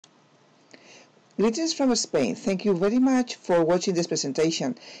Greetings from Spain. Thank you very much for watching this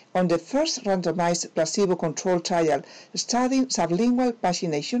presentation on the first randomized placebo-controlled trial studying sublingual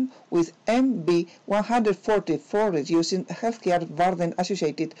vaccination with MV140 for reducing healthcare burden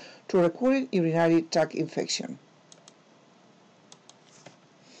associated to recurrent urinary tract infection.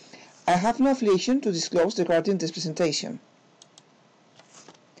 I have no affiliation to disclose regarding this presentation.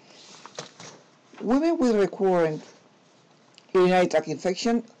 Women with recurrent urinary tract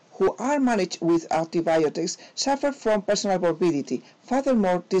infection who are managed with antibiotics suffer from personal morbidity.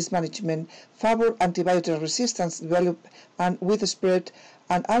 Furthermore, this management favors antibiotic resistance develop and with spread,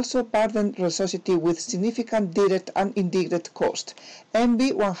 and also burden the society with significant direct and indirect cost.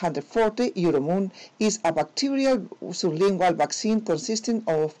 MV140 Euroimmun is a bacterial sublingual vaccine consisting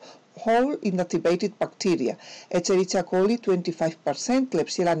of whole inactivated bacteria, Escherichia coli 25%,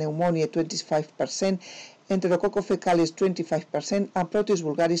 Klebsiella pneumoniae 25%, Enterococcus fecalis 25%, and Proteus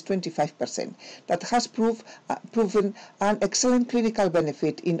vulgaris 25%, that has proven an excellent clinical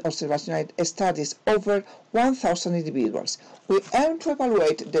benefit in observational studies over 1,000 individuals. We aim to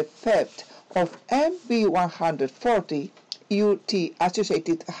evaluate the effect of MV140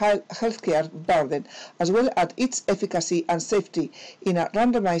 UT-associated healthcare burden, as well as its efficacy and safety in a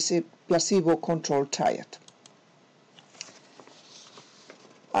randomized placebo-controlled trial.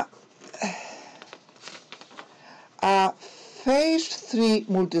 A phase 3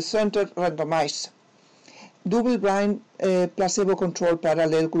 multicenter randomized double-blind placebo-controlled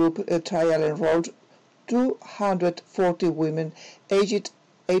parallel group trial enrolled 240 women aged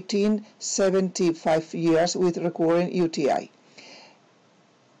 18-75 years with recurrent UTI.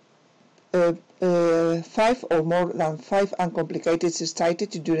 5 or more than 5 uncomplicated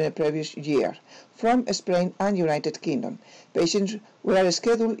cystitis during the previous year from Spain and United Kingdom. Patients were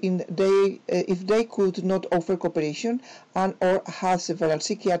scheduled if they could not offer cooperation and or had several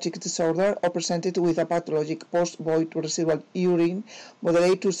psychiatric disorders or presented with a pathologic post-void residual urine,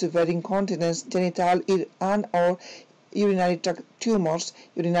 moderate to severe incontinence, genital and or urinary tract tumors,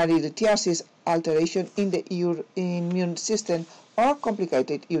 urinary lithiasis, alteration in the immune system, or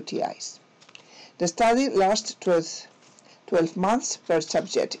complicated UTIs. The study lasts 12 months per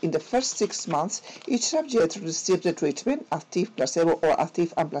subject. In the first 6 months, each subject received the treatment, active placebo or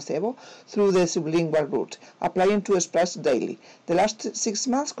active and placebo, through the sublingual route, applying 2 sprays daily. The last 6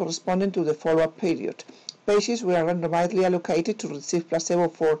 months corresponding to the follow-up period. Patients were randomized allocated to receive placebo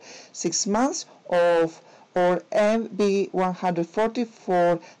for 6 months or MV140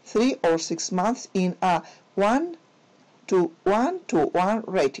 for 3 or 6 months in a 1:1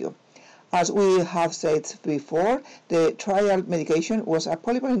 ratio. As we have said before, the trial medication was a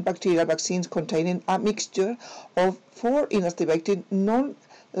polyvalent bacterial vaccine containing a mixture of 4 inactivated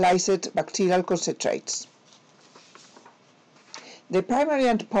non-lysate bacterial concentrates. The primary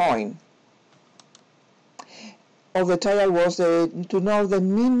endpoint of the trial was to know the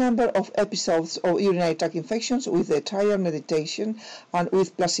mean number of episodes of urinary tract infections with the trial medication and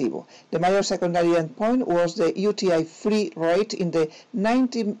with placebo. The major secondary endpoint was the UTI-free rate in the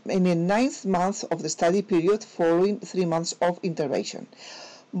 9th month of the study period following 3 months of intervention.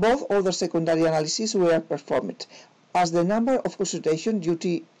 Both other secondary analyses were performed, as the number of consultations due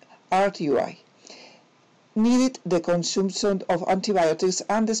to RTUI needed the consumption of antibiotics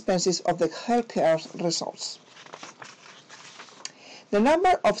and the expenses of the healthcare results. The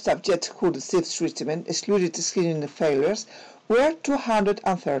number of subjects who received treatment, excluded screening failures, were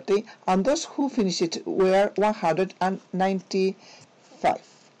 230, and those who finished it were 195.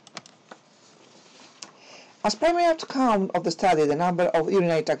 As primary outcome of the study, the number of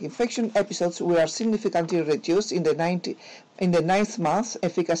urinary tract infection episodes were significantly reduced in the 9th month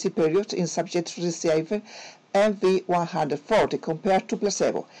efficacy period in subjects receiving MV140 compared to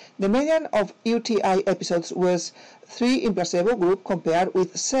placebo. The median of UTI episodes was 3 in placebo group compared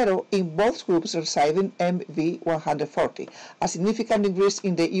with 0 in both groups receiving MV140. A significant increase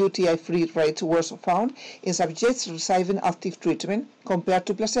in the UTI-free rate was found in subjects receiving active treatment compared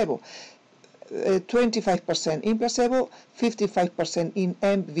to placebo. 25% in placebo, 55% in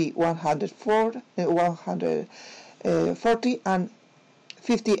MV140, and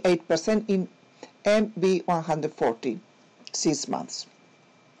 58% in MV140, 6 months.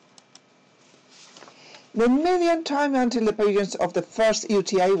 The median time until the appearance of the first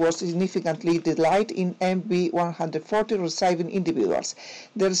UTI was significantly delayed in MV140 receiving individuals.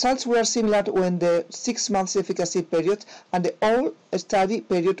 The results were similar when the 6 months efficacy period and the whole study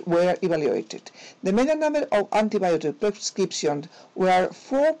period were evaluated. The median number of antibiotic prescriptions were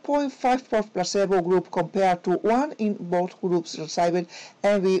 4.5 per placebo group compared to 1 in both groups receiving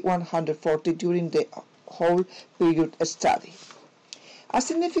MV140 during the whole period study. A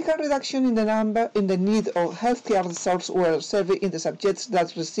significant reduction in the need of healthcare resources were observed in the subjects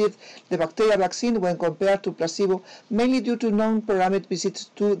that received the bacterial vaccine when compared to placebo, mainly due to non-programmed visits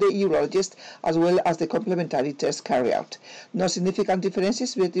to the urologist as well as the complementary tests carried out. No significant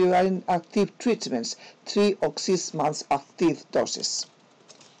differences between active treatments, 3 or 6 months active doses.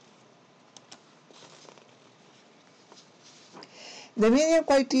 The median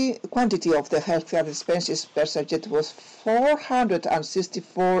quantity of the healthcare expenses per subject was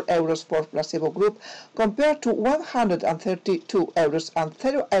 €464 for placebo group compared to €132 and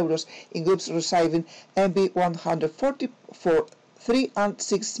 €0 in groups receiving MV140 for 3 and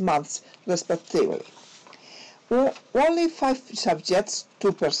 6 months respectively. Only 5 subjects,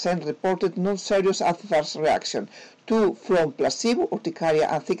 2%, reported no serious adverse reaction, 2 from placebo, urticaria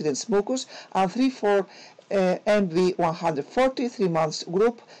and thickened mucus, and 3 for MV140 3 months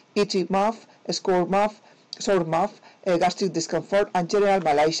group, itchy mouth, sore mouth, gastric discomfort, and general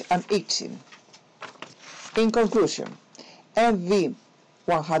malaise and itching. In conclusion,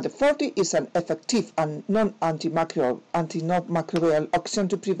 MV140 is an effective and non-antimicrobial option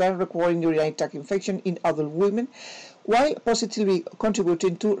to prevent recurring urinary tract infection in adult women, while positively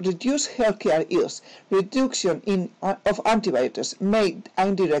contributing to reduced healthcare use. Reduction of antibiotics may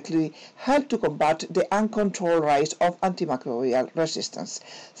indirectly help to combat the uncontrolled rise of antimicrobial resistance.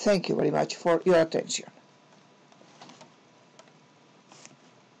 Thank you very much for your attention.